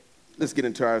let's get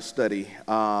into our study.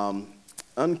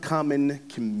 Uncommon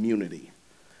community.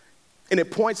 And it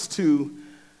points to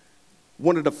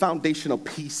one of the foundational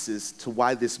pieces to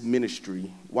why this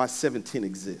ministry, why 710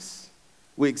 exists.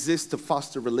 We exist to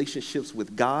foster relationships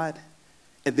with God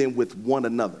and then with one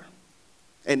another.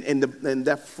 And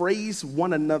that phrase,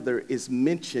 one another, is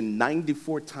mentioned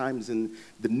 94 times in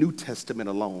the New Testament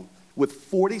alone, with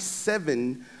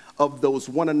 47 of those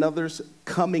one another's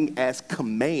coming as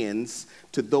commands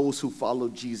to those who follow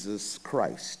Jesus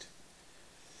Christ.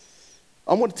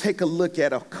 I want to take a look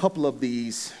at a couple of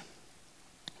these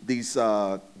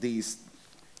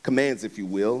commands, if you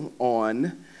will,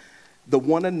 on the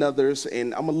one another's,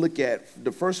 and I'm going to look at,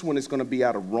 the first one is going to be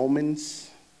out of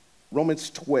Romans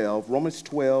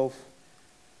 12,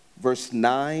 verse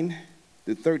 9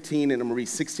 through 13, and I'm going to read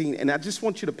 16, and I just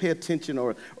want you to pay attention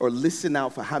or listen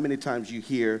out for how many times you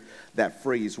hear that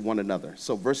phrase, one another.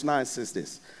 So verse 9 says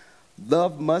this: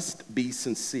 love must be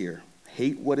sincere.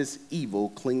 Hate what is evil,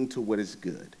 cling to what is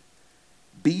good.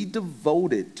 Be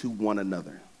devoted to one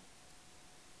another.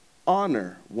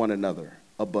 Honor one another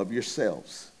above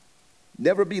yourselves.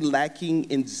 Never be lacking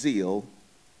in zeal,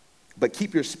 but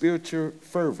keep your spiritual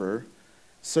fervor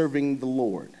serving the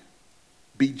Lord.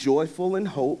 Be joyful in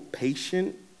hope,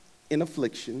 patient in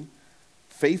affliction,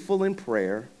 faithful in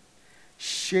prayer.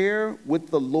 Share with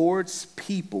the Lord's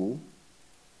people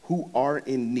who are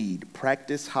in need.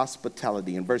 Practice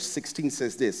hospitality. And verse 16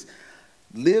 says this: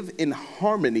 live in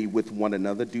harmony with one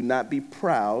another. Do not be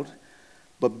proud,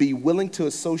 but be willing to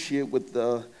associate with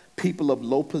the people of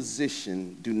low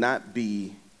position. Do not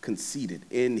be conceited.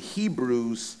 In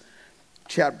Hebrews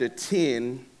chapter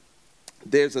 10,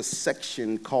 there's a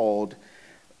section called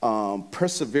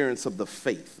perseverance of the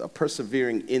faith,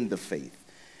 persevering in the faith.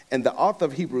 And the author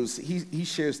of Hebrews, he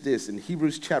shares this in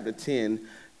Hebrews chapter 10,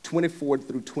 24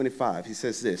 through 25. He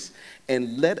says this: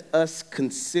 and let us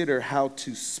consider how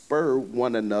to spur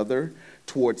one another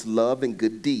towards love and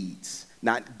good deeds,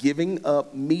 not giving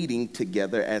up meeting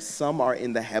together as some are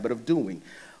in the habit of doing,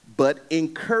 but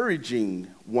encouraging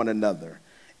one another,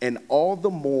 and all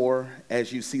the more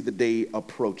as you see the day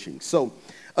approaching. So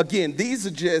again, these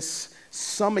are just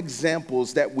some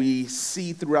examples that we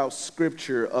see throughout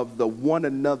Scripture of the one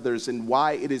another's, and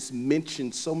why it is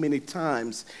mentioned so many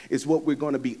times is what we're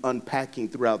going to be unpacking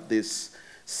throughout this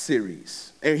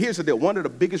series. And here's the deal. One of the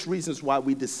biggest reasons why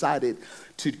we decided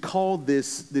to call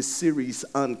this series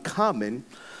Uncommon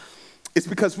is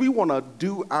because we want to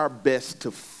do our best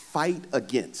to fight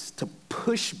against, to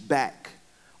push back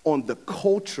on the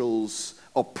culture's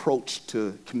approach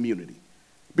to community.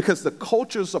 Because the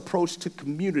culture's approach to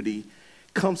community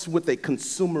comes with a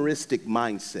consumeristic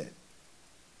mindset.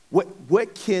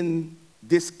 What can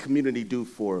this community do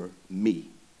for me?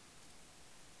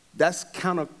 That's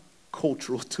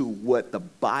countercultural to what the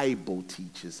Bible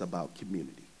teaches about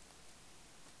community.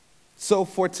 So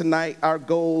for tonight, our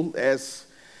goal, as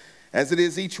it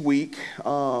is each week,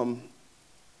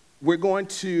 we're going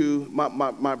to,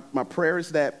 my prayer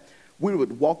is that we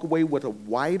would walk away with a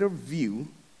wider view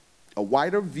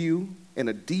and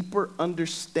a deeper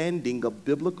understanding of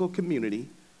biblical community,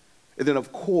 and then,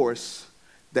 of course,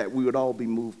 that we would all be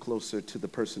moved closer to the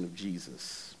person of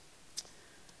Jesus.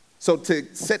 So to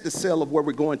set the sail of where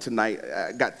we're going tonight,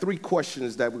 I got 3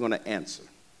 questions that we're going to answer.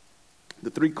 The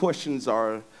 3 questions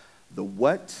are the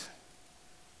what,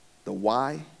 the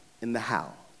why, and the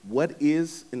how. What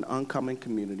is an uncommon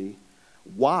community?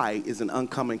 Why is an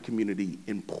uncommon community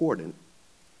important?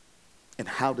 And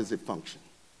how does it function?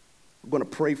 We're going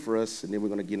to pray for us, and then we're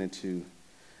going to get into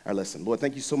our lesson. Lord,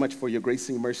 thank you so much for your grace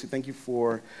and your mercy. Thank you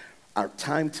for our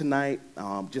time tonight,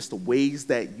 just the ways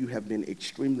that you have been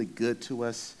extremely good to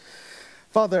us.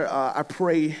 Father, I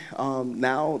pray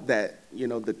now that,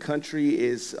 the country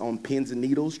is on pins and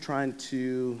needles trying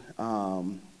to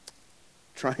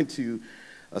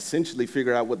essentially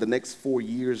figure out what the next 4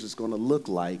 years is going to look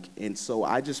like. And so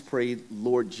I just pray,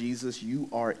 Lord Jesus, you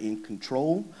are in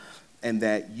control, and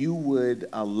that you would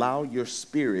allow your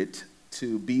Spirit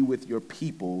to be with your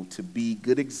people, to be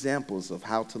good examples of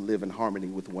how to live in harmony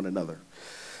with one another.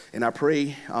 And I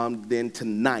pray then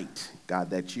tonight, God,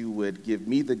 that you would give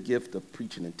me the gift of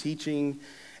preaching and teaching,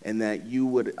 and that you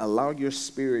would allow your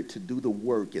Spirit to do the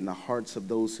work in the hearts of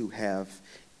those who have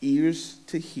ears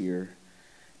to hear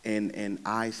and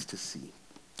eyes to see.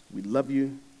 We love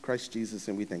you, Christ Jesus,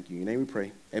 and we thank you. In your name we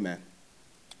pray, amen.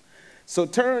 So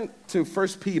turn to 1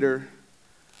 Peter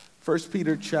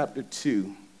chapter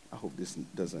 2. I hope this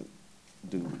doesn't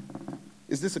do.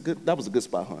 Is this that was a good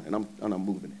spot, huh? And I'm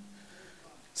moving it.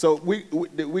 So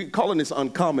we're calling this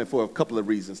uncommon for a couple of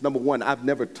reasons. Number one, I've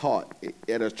never taught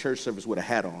at a church service with a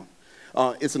hat on.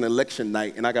 It's an election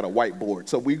night, and I got a whiteboard.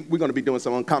 So we're going to be doing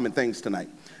some uncommon things tonight.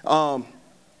 I'm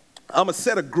going to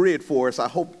set a grid for us. I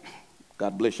hope,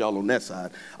 God bless y'all on that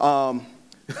side.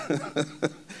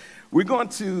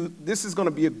 This is going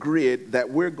to be a grid that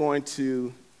we're going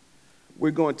to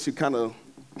kind of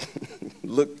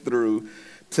look through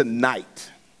tonight.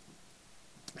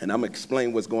 And I'm going to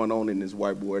explain what's going on in this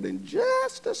whiteboard in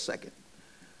just a second.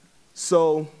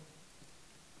 So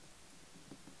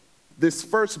this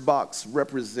first box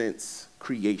represents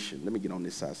creation. Let me get on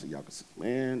this side so y'all can see.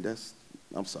 Man,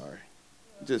 I'm sorry.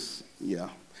 Yeah.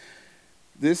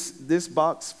 This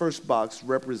first box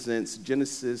represents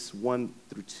Genesis 1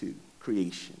 through 2,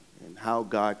 creation, and how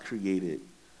God created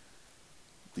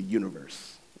the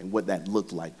universe and what that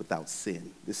looked like without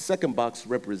sin. The second box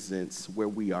represents where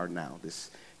we are now, this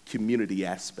community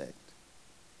aspect.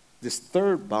 This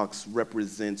third box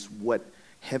represents what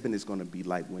heaven is going to be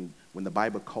like when the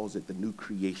Bible calls it the new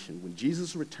creation. When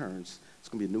Jesus returns, it's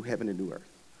going to be a new heaven and new earth.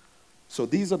 So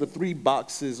these are the three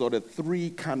boxes, or the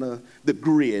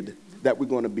grid that we're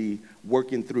going to be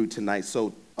working through tonight.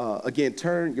 So again,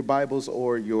 turn your Bibles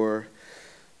or your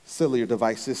cellular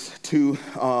devices to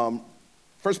 1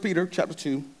 Peter chapter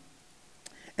 2,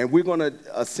 and we're going to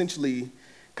essentially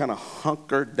kind of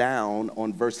hunker down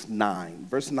on verse 9.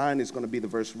 Verse 9 is going to be the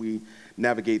verse we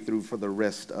navigate through for the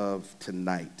rest of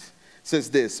tonight. It says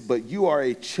this, "But you are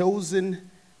a chosen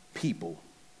people,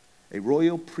 a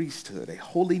royal priesthood, a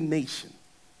holy nation,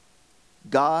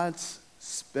 God's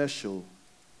special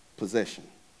possession,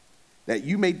 that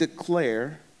you may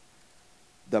declare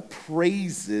the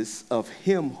praises of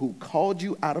him who called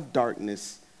you out of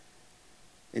darkness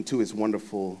into his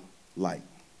wonderful light."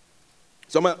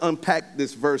 So I'm going to unpack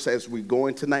this verse as we go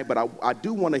in tonight, but I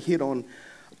do want to hit on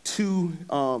two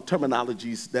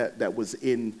terminologies that was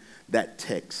in that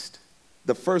text.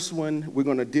 The first one we're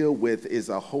going to deal with is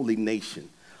a holy nation.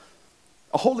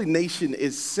 A holy nation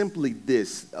is simply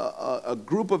this, a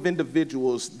group of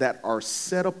individuals that are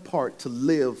set apart to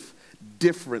live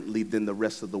differently than the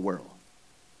rest of the world.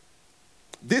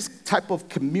 This type of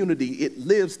community, it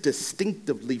lives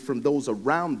distinctively from those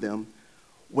around them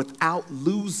without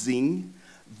losing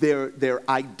their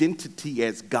identity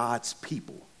as God's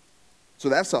people. So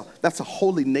that's a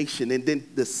holy nation. And then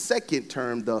the second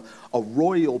term, a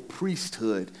royal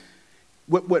priesthood.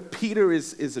 What Peter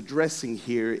is addressing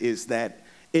here is that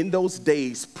in those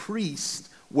days, priests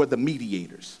were the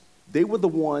mediators. They were the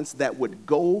ones that would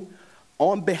go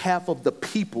on behalf of the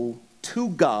people to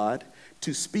God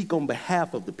to speak on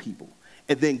behalf of the people.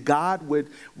 And then God would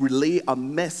relay a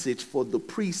message for the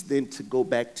priest then to go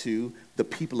back to the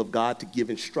people of God to give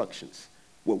instructions.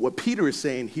 Well, what Peter is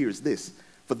saying here is this.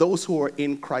 For those who are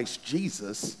in Christ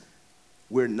Jesus,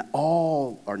 we're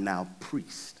all are now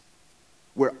priests.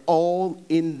 We're all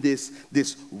in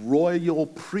this royal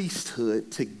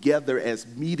priesthood together as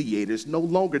mediators, no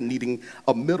longer needing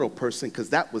a middle person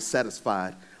because that was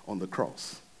satisfied on the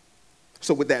cross.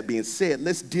 So with that being said,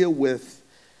 let's deal with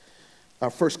our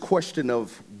first question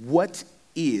of what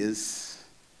is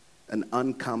an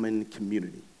uncommon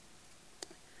community?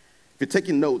 If you're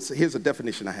taking notes, here's a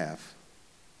definition I have.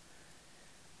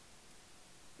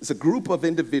 It's a group of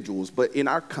individuals, but in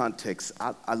our context,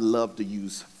 I love to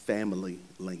use family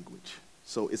language.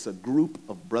 So it's a group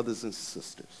of brothers and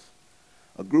sisters.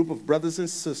 A group of brothers and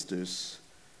sisters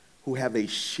who have a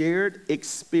shared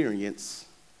experience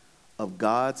of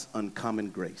God's uncommon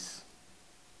grace.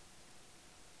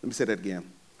 Let me say that again.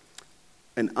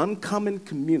 An uncommon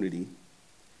community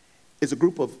is a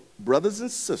group of brothers and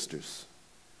sisters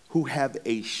who have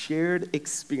a shared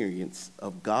experience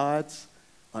of God's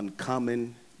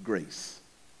uncommon grace.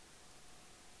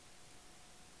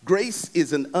 Grace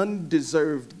is an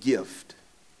undeserved gift,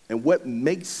 and what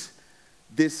makes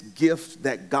this gift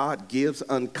that God gives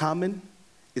uncommon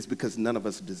is because none of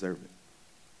us deserve it.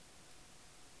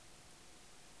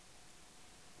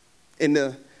 In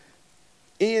the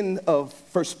end of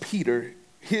 1 Peter,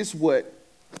 here's what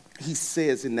he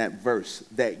says in that verse,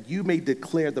 that you may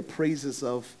declare the praises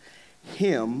of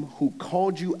him who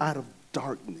called you out of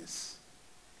darkness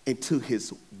into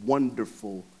his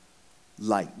wonderful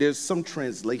light. There's some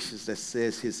translations that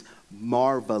says his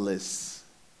marvelous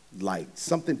light,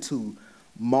 something to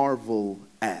marvel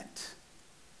at.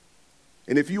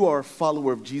 And if you are a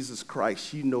follower of Jesus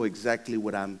Christ, you know exactly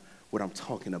what I'm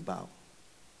talking about.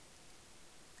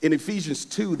 In Ephesians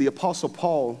 2, the Apostle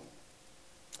Paul,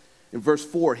 in verse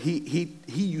 4, he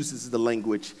uses the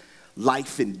language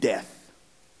life and death.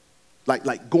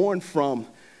 Like going from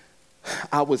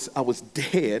I was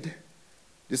dead.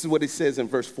 This is what it says in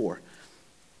verse 4.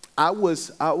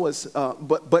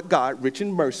 But God, rich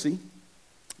in mercy,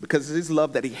 because of his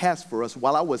love that he has for us,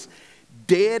 while I was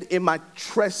dead in my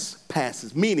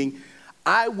trespasses, meaning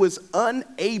I was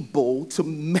unable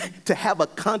to have a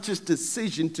conscious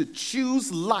decision to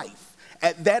choose life.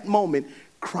 At that moment,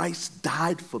 Christ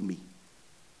died for me,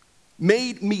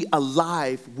 made me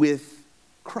alive with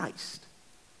Christ.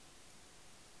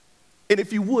 And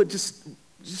if you would, just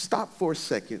stop for a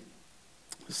second.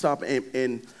 Stop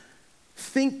and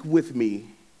think with me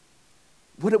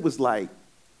what it was like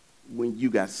when you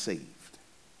got saved.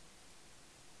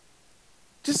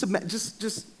 Just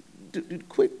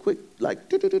quick, quick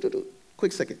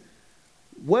second.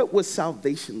 What was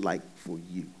salvation like for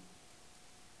you?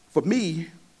 For me,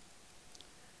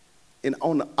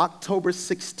 on October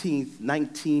 16th,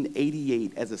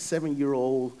 1988, as a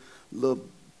 7-year-old little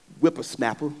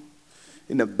whippersnapper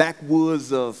in the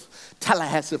backwoods of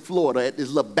Tallahassee, Florida, at this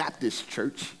little Baptist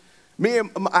church,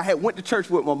 I had went to church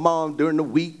with my mom during the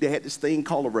week. They had this thing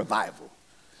called a revival.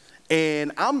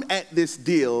 And I'm at this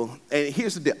deal, and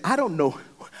here's the deal. I don't know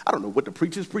what the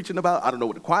preacher's preaching about. I don't know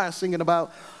what the choir's singing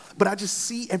about. But I just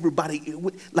see everybody,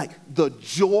 like the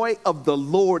joy of the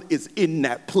Lord is in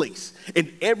that place.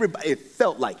 And it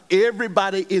felt like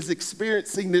everybody is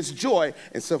experiencing this joy.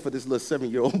 And so for this little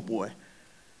 7-year-old boy,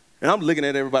 and I'm looking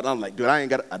at everybody, I'm like, dude, I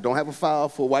don't have a file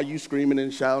for why you screaming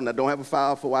and shouting. I don't have a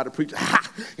file for why the preacher,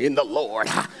 in the Lord.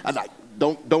 I'm like,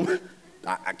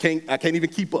 I can't even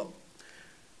keep up.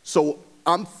 So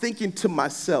I'm thinking to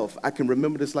myself, I can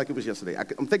remember this like it was yesterday.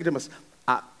 I'm thinking to myself,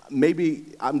 maybe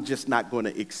I'm just not going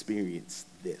to experience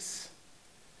this.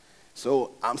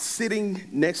 So I'm sitting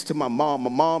next to my mom. My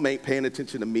mom ain't paying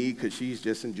attention to me because she's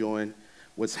just enjoying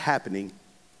what's happening.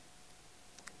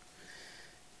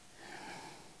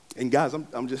 And guys,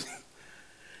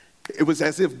 it was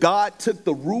as if God took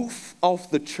the roof off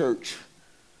the church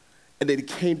and then he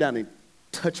came down and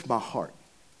touched my heart.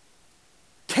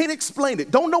 Can't explain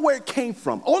it. Don't know where it came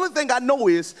from. Only thing I know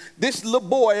is this little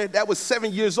boy that was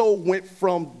 7 years old went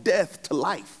from death to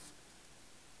life.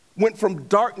 Went from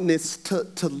darkness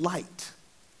to light.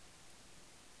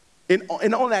 And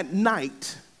on that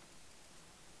night,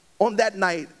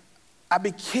 I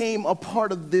became a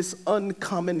part of this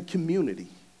uncommon community.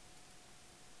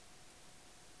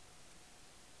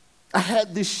 I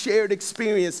had this shared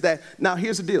experience that, now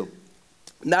here's the deal.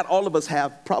 Not all of us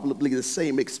have probably the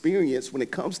same experience when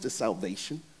it comes to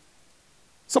salvation.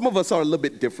 Some of us are a little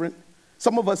bit different.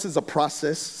 Some of us is a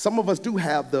process. Some of us do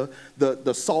have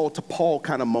the Saul to Paul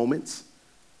kind of moments.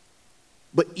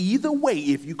 But either way,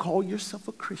 if you call yourself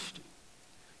a Christian,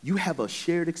 you have a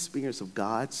shared experience of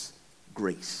God's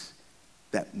grace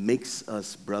that makes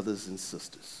us brothers and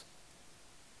sisters.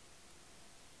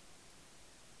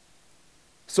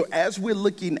 So as we're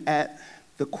looking at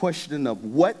the question of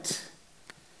what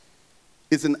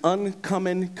is an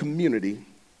uncommon community,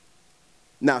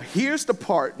 now here's the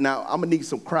part, now I'm gonna need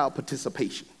some crowd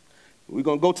participation. We're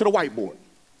gonna go to the whiteboard,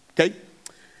 okay?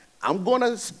 I'm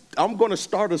gonna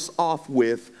start us off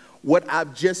with what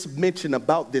I've just mentioned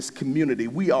about this community.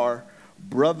 We are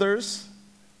brothers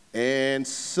and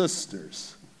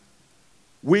sisters.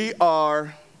 We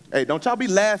are, hey, don't y'all be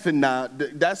laughing now.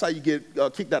 That's how you get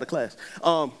kicked out of class.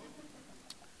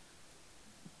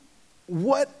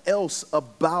 What else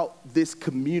about this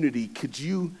community could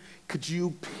you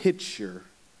picture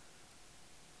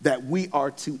that we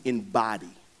are to embody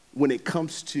when it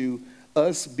comes to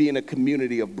us being a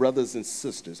community of brothers and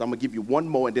sisters? I'm gonna give you one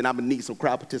more and then I'm gonna need some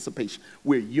crowd participation.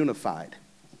 We're unified.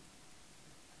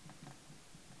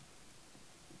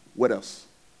 What else?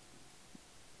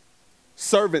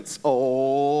 Servants,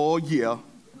 oh yeah.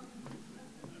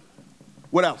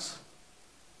 What else?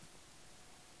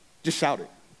 Just shout it.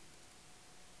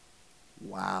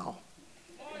 Wow.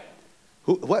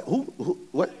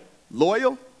 What?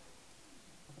 Loyal?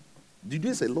 You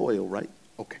did say loyal, right?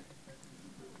 Okay.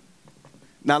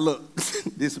 Now look,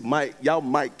 y'all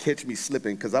might catch me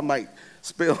slipping because I might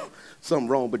spell something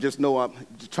wrong, but just know I'm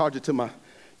charge it to my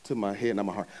head and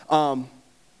my heart.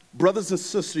 Brothers and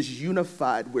sisters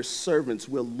unified, we're servants,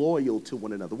 we're loyal to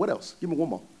one another. What else? Give me one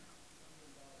more.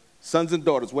 Sons and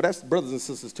daughters. Well, that's brothers and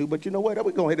sisters too, but you know what?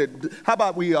 We're going to how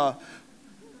about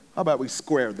we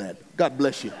square that? God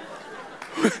bless you.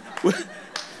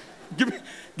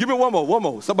 Give me one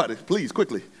more. Somebody, please,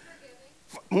 quickly.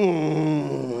 My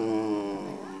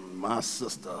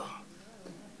sister.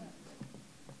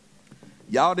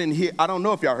 Y'all didn't hear, I don't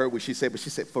know if y'all heard what she said, but she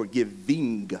said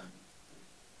forgiving.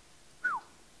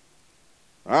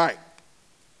 All right,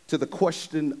 to the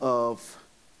question of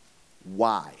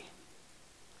why.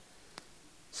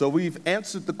 So we've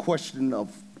answered the question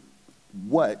of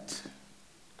what.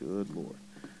 Good Lord.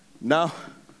 Now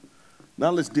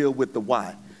let's deal with the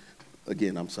why.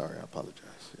 Again, I'm sorry, I apologize.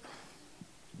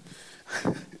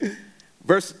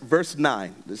 Verse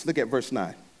 9, let's look at verse 9.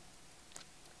 It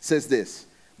says this,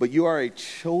 but you are a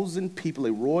chosen people,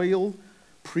 a royal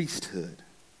priesthood,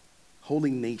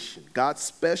 holy nation, God's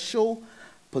special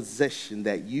possession,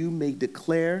 that you may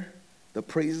declare the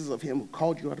praises of him who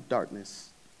called you out of darkness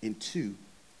into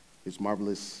his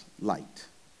marvelous light.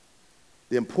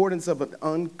 The importance of an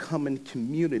uncommon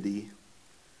community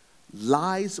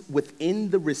lies within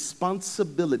the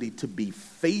responsibility to be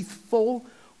faithful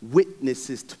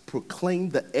witnesses to proclaim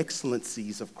the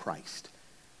excellencies of Christ.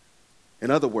 In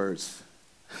other words,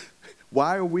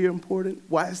 why are we important?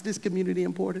 Why is this community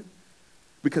important?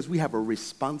 Because we have a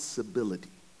responsibility.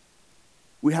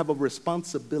 We have a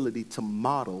responsibility to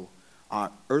model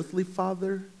our earthly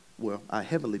father, well, our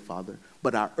heavenly father,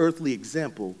 but our earthly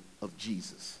example of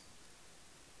Jesus.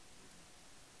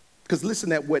 Because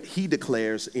listen at what he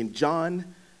declares in John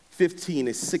 15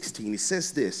 and 16. He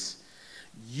says this,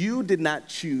 you did not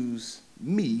choose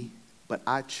me, but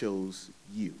I chose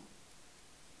you.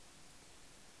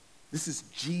 This is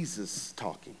Jesus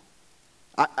talking.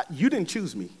 You didn't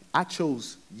choose me. I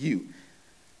chose you.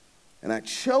 And I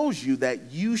chose you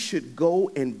that you should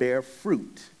go and bear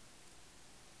fruit,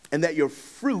 and that your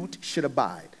fruit should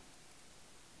abide.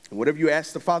 And whatever you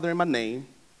ask the Father in my name,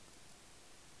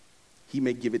 he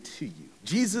may give it to you.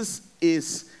 Jesus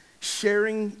is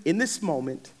sharing in this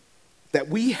moment that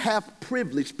we have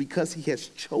privilege because he has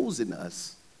chosen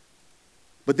us.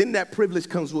 But then that privilege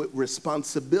comes with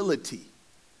responsibility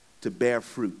to bear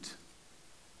fruit.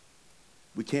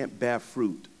 We can't bear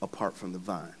fruit apart from the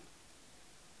vine.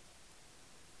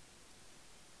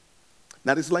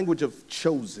 Now, this language of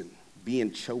chosen,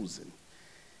 being chosen,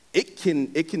 it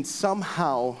can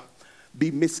somehow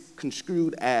be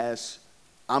misconstrued as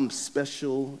I'm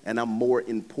special and I'm more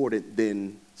important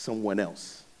than someone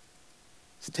else.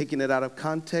 It's taking it out of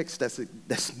context.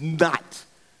 That's not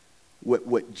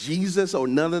what Jesus or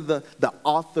none of the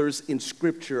authors in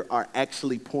Scripture are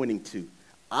actually pointing to.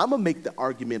 I'm going to make the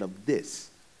argument of this.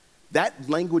 That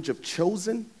language of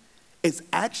chosen is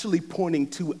actually pointing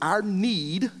to our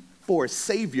need for a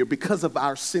Savior because of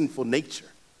our sinful nature.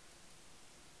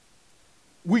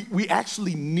 We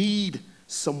actually need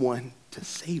someone to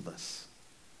save us.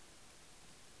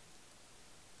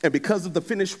 And because of the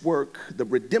finished work, the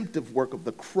redemptive work of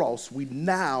the cross, we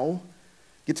now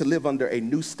get to live under a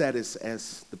new status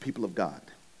as the people of God.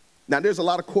 Now, there's a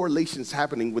lot of correlations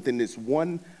happening within this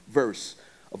one verse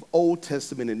of Old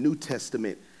Testament and New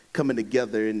Testament coming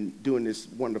together and doing this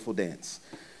wonderful dance.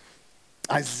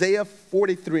 Isaiah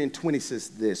 43 and 20 says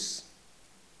this.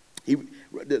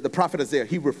 The prophet Isaiah,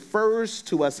 he refers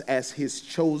to us as his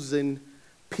chosen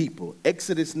people.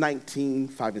 Exodus 19,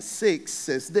 5 and 6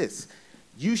 says this.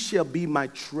 You shall be my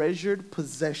treasured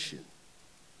possession.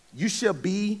 You shall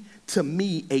be to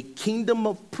me a kingdom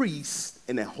of priests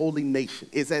and a holy nation.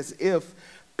 It's as if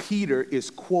Peter is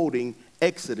quoting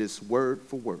Exodus word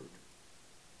for word.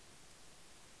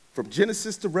 From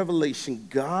Genesis to Revelation,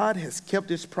 God has kept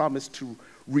his promise to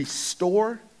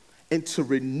restore and to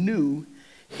renew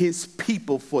his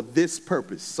people for this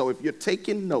purpose. So if you're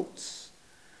taking notes,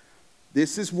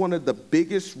 this is one of the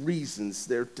biggest reasons,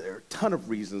 there are a ton of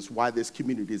reasons why this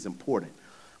community is important.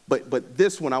 But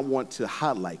this one I want to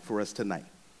highlight for us tonight.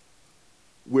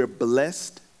 We're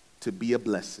blessed to be a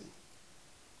blessing.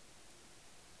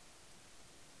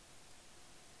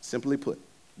 Simply put,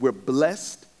 we're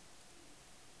blessed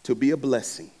to be a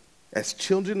blessing. As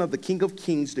children of the King of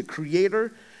Kings, the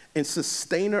creator and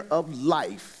sustainer of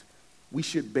life, we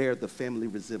should bear the family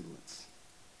resemblance.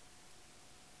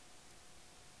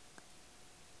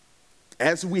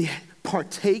 As we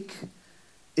partake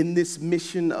in this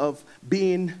mission of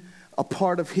being a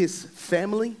part of his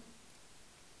family,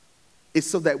 it's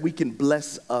so that we can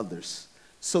bless others,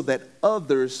 so that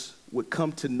others would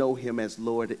come to know him as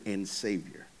Lord and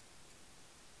Savior.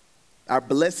 Our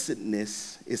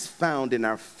blessedness is found in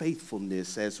our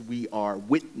faithfulness as we are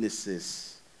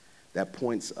witnesses that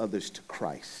points others to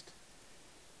Christ.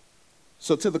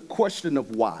 So to the question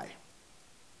of why,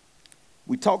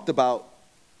 we talked about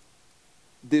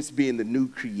this being the new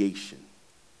creation.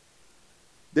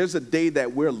 There's a day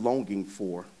that we're longing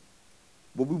for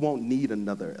where we won't need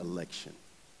another election.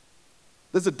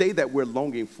 There's a day that we're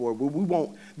longing for where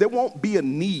there won't be a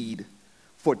need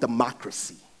for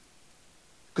democracy,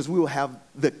 because we will have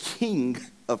the King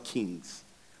of Kings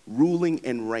ruling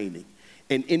and reigning.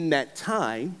 And in that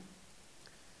time,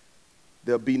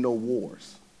 there'll be no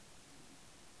wars.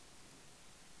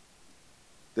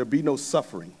 There'll be no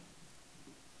suffering.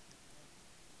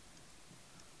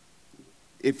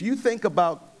 If you think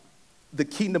about the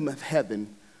kingdom of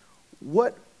heaven,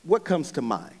 what what comes to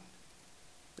mind?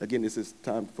 Again, this is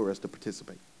time for us to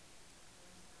participate.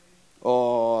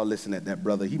 Oh, listen at that,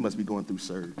 brother. He must be going through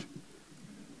surge.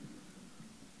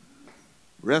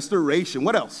 Restoration.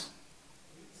 What else?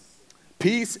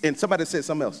 Peace. And somebody said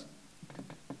something else.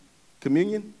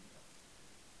 Communion?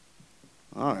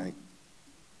 All right.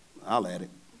 I'll add it.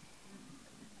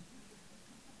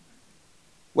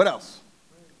 What else?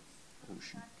 Oh,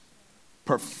 shoot.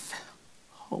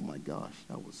 Oh, my gosh.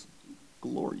 That was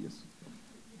glorious.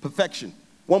 Perfection.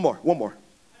 One more.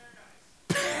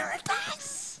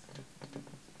 Paradise.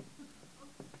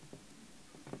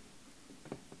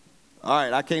 All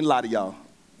right, I can't lie to y'all.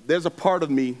 There's a part of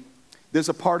me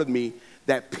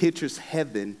that pictures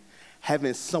heaven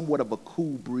having somewhat of a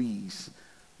cool breeze,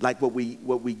 like what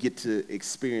we get to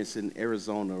experience in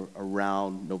Arizona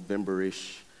around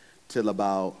November-ish till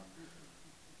about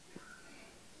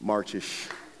March-ish.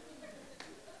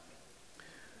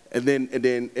 And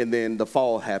then the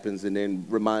fall happens and then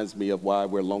reminds me of why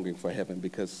we're longing for heaven,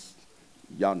 because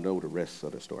y'all know the rest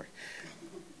of the story.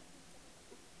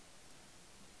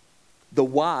 The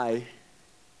why,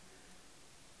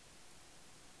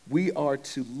 we are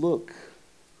to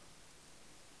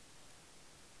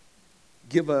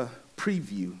give a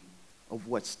preview of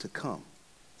what's to come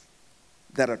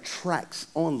that attracts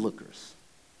onlookers,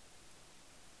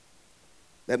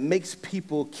 that makes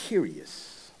people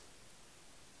curious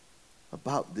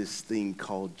about this thing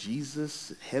called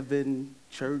Jesus, heaven,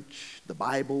 church, the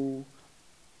Bible,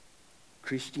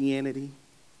 Christianity.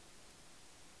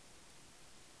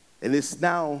 And this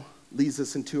now leads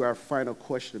us into our final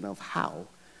question of how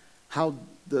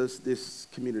does this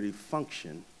community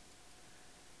function?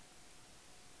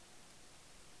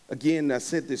 Again, I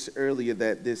said this earlier,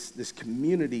 that this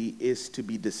community is to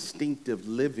be distinctive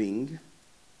living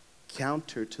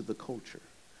counter to the culture.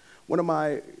 One of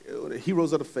my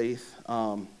heroes of the faith,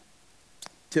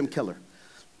 Tim Keller,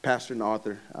 pastor and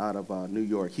author out of New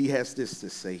York, he has this to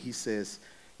say. He says,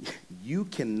 you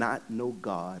cannot know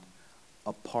God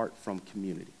apart from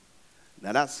community.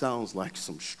 Now that sounds like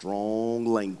some strong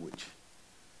language.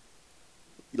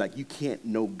 Like you can't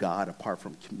know God apart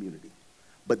from community.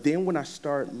 But then when I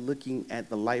start looking at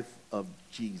the life of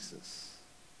Jesus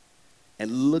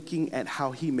and looking at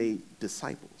how he made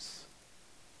disciples,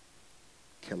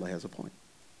 Keller has a point.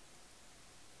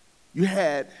 You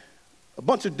had a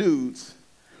bunch of dudes.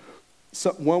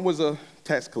 One was a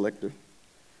tax collector.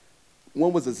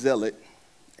 One was a zealot.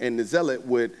 And the zealot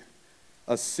would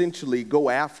essentially go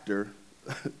after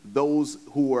those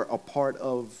who were a part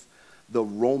of the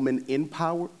Roman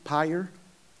Empire.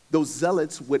 Those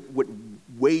zealots would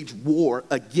wage war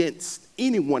against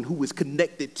anyone who was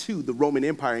connected to the Roman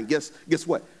Empire. And guess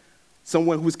what?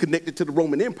 Someone who was connected to the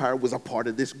Roman Empire was a part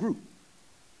of this group.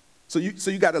 So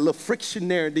you got a little friction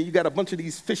there, and then you got a bunch of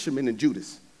these fishermen and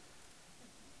Judas.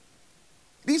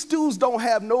 These dudes don't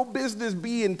have no business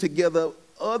being together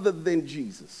other than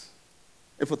Jesus.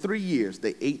 And for 3 years,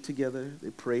 they ate together, they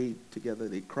prayed together,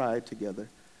 they cried together.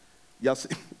 Y'all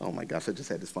see, oh my gosh, I just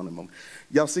had this funny moment.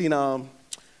 Y'all seen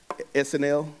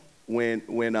SNL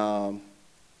when oh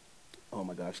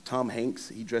my gosh, Tom Hanks,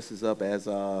 he dresses up as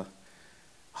oh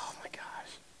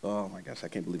my gosh, I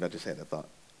can't believe I just had that thought.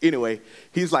 Anyway,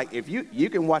 he's like, if you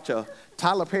can watch a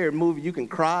Tyler Perry movie, you can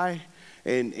cry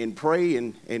and pray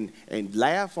and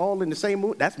laugh all in the same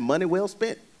movie. That's money well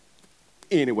spent.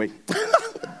 Anyway,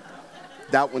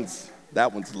 that one's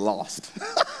lost.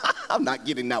 I'm not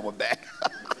getting that one back.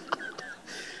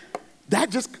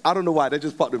 I don't know why, that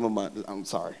just popped in my mind. I'm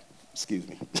sorry, excuse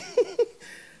me.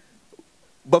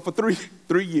 But for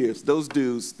three years, those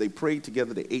dudes, they prayed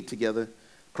together, they ate together,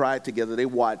 cried together, they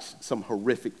watched some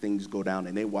horrific things go down,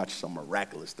 and they watched some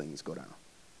miraculous things go down.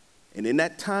 And in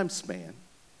that time span,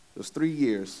 those 3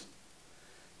 years,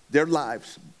 their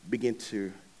lives began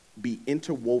to be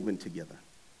interwoven together,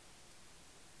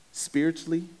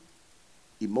 spiritually,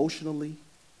 emotionally,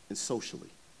 and socially.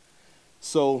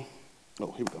 So, here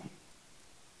we go.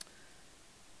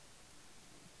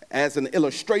 As an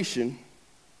illustration,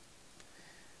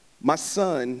 my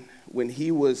son, when he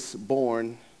was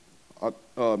born,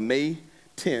 May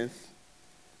 10th,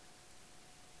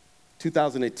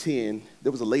 2010,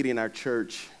 there was a lady in our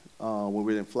church when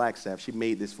we were in Flagstaff. She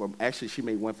made this she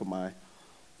made one for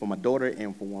my daughter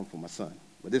and one for my son.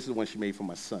 But this is one she made for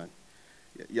my son.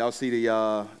 Y'all see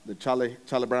the Charlie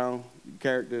Brown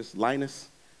characters, Linus?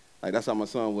 Like that's how my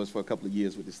son was for a couple of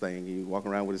years with this thing. He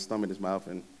walking around with his thumb in his mouth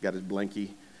and got his blankie.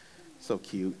 So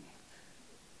cute.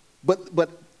 But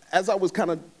as I was kind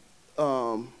of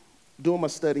doing my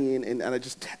studying, and I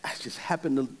just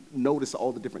happened to notice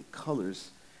all the different colors,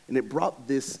 and it brought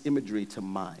this imagery to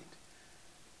mind.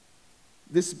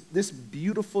 this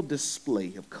beautiful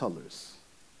display of colors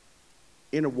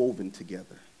interwoven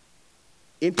together,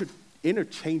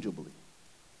 interchangeably.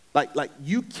 Like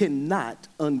you cannot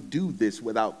undo this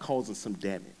without causing some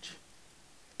damage.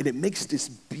 And it makes this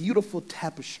beautiful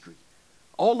tapestry,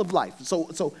 all of life.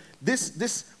 So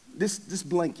this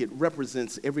blanket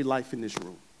represents every life in this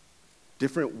room,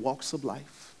 different walks of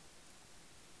life.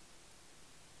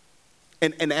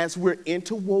 And as we're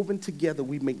interwoven together,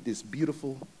 we make this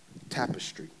beautiful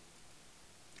tapestry.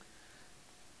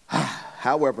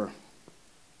 However,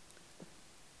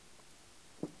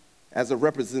 as a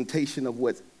representation of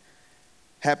what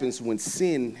happens when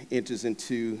sin enters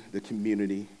into the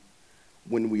community,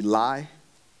 when we lie,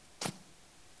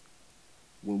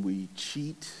 when we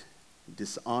cheat,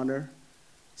 dishonor,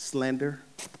 slander,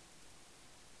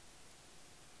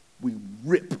 we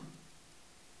rip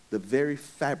the very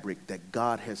fabric that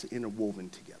God has interwoven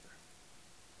together.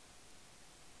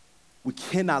 We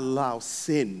cannot allow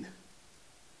sin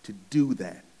to do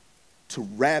that, to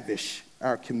ravish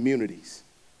our communities.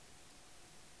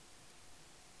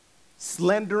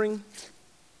 Slandering,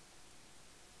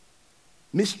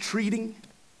 mistreating,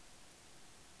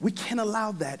 we can't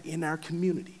allow that in our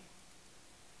community.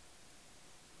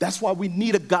 That's why we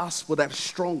need a gospel that's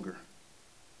stronger.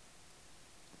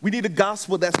 We need a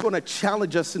gospel that's going to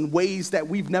challenge us in ways that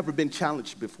we've never been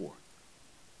challenged before.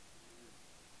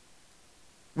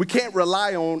 We can't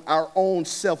rely on our own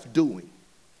self-doing.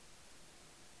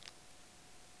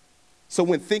 So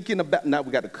when thinking about, now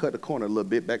we got to cut the corner a little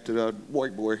bit, back to the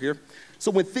whiteboard here. So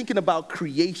when thinking about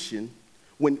creation,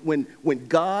 when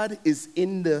God is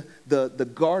in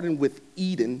the garden with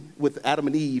Eden, with Adam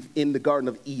and Eve in the Garden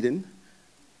of Eden,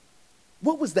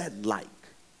 what was that like?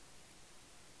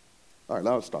 All right,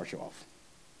 I'll start you off.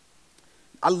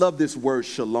 I love this word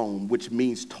shalom, which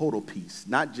means total peace,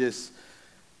 not just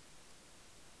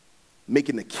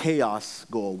making the chaos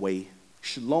go away.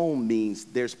 Shalom means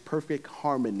there's perfect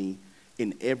harmony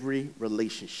in every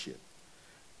relationship.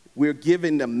 We're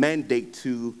given a mandate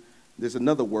to, there's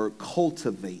another word,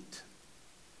 cultivate,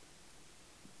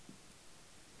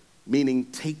 meaning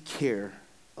take care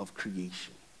of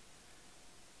creation.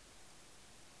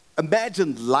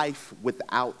 Imagine life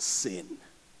without sin.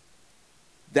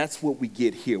 That's what we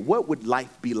get here. What would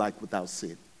life be like without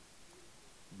sin?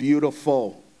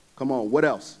 Beautiful. Come on, what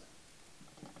else?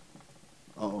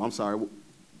 Oh, I'm sorry.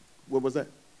 What was that?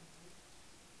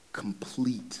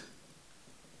 Complete.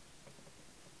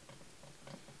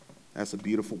 That's a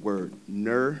beautiful word.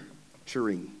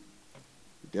 Nurturing.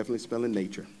 Definitely spelling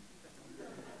nature.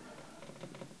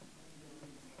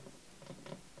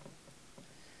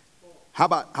 How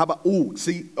about,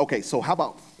 so how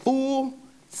about full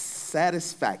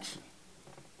satisfaction?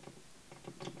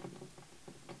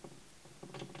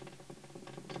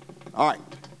 All right,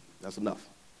 that's enough.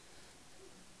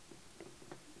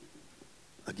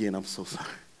 Again, I'm so sorry.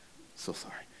 So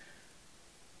sorry.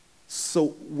 So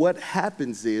what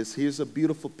happens is, here's a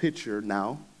beautiful picture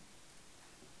now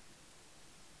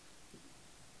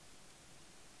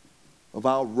of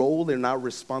our role and our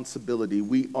responsibility.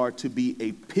 We are to be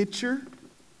a picture,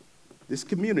 this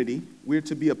community, we're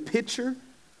to be a picture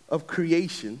of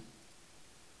creation,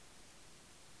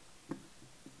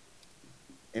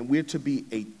 and we're to be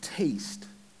a taste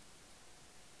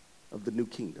of the new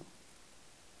kingdom.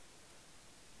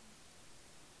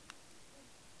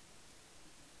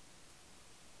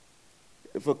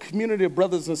 If a community of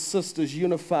brothers and sisters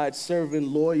unified,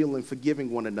 serving, loyal, and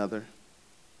forgiving one another,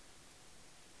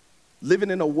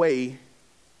 living in a way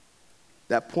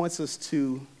that points us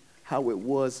to how it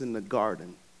was in the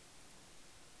garden.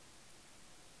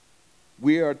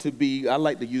 We are to be, I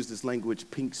like to use this language,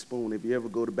 pink spoon. If you ever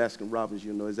go to Baskin Robbins,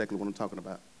 you'll know exactly what I'm talking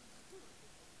about.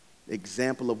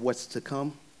 Example of what's to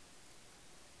come,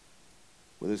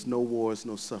 where there's no wars,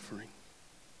 no suffering.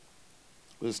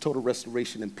 There's total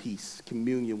restoration and peace,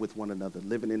 communion with one another,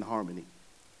 living in harmony.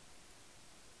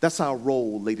 That's our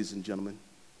role, ladies and gentlemen.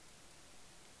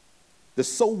 The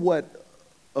so what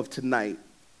of tonight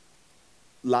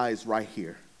lies right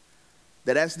here.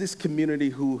 That as this community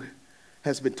who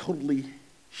has been totally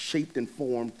shaped and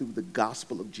formed through the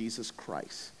gospel of Jesus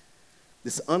Christ,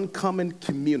 this uncommon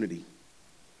community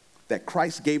that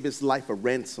Christ gave his life a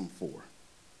ransom for,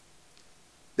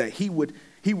 that he would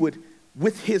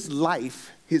with his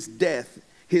life, his death,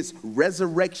 his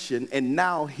resurrection, and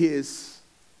now his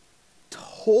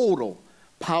total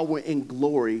power and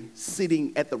glory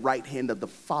sitting at the right hand of the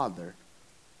Father,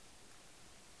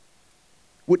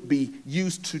 would be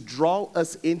used to draw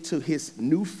us into his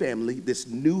new family, this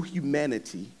new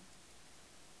humanity.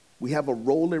 We have a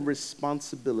role and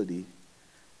responsibility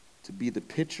to be the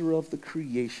picture of the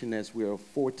creation as we are a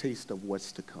foretaste of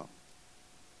what's to come.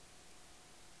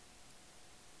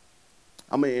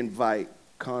 I'm going to invite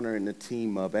Connor and the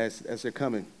team up as they're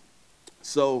coming.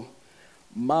 So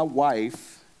my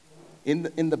wife, in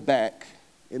the back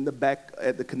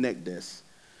at the Connect desk,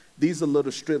 these are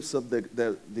little strips of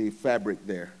the fabric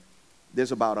there.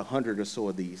 There's about 100 or so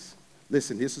of these.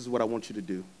 Listen, this is what I want you to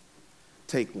do.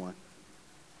 Take one.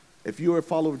 If you're a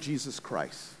follower of Jesus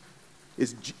Christ,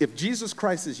 if Jesus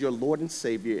Christ is your Lord and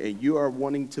Savior and you are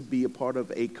wanting to be a part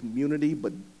of a community,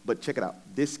 but check it out,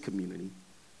 this community,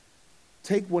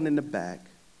 take one in the back,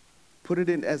 put it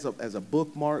in as a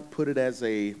bookmark, put it as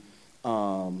a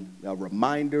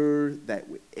reminder that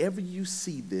whenever you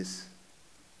see this,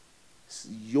 it's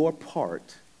your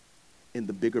part in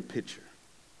the bigger picture.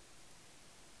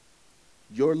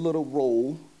 Your little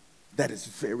role, that is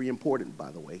very important, by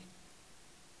the way,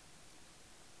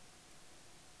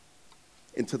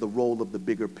 into the role of the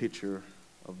bigger picture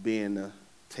of being a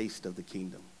taste of the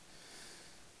kingdom.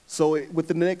 So with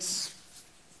the next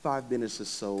 5 minutes or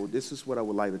so, this is what I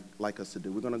would like us to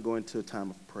do. We're going to go into a time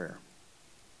of prayer.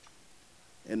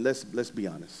 And let's be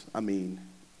honest. I mean,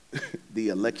 the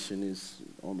election is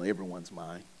on everyone's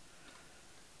mind.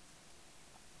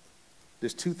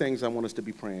 There's 2 things I want us to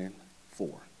be praying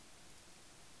for.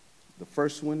 The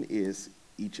first one is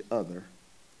each other,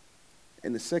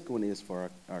 and the second one is for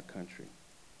our country.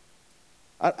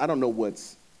 I don't know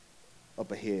what's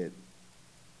up ahead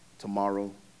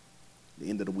tomorrow, the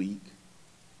end of the week,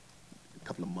 a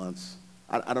couple of months.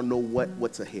 I don't know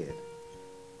what's ahead.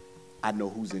 I know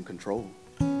who's in control.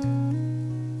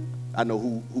 I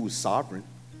know who's sovereign.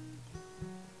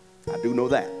 I do know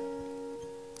that.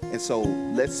 And so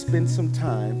let's spend some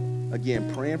time,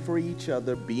 again, praying for each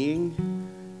other, being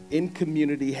in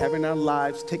community, having our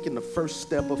lives, taking the first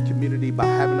step of community by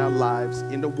having our lives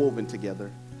interwoven together,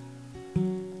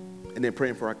 and then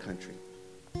praying for our country.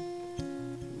 Go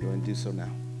ahead and do so now.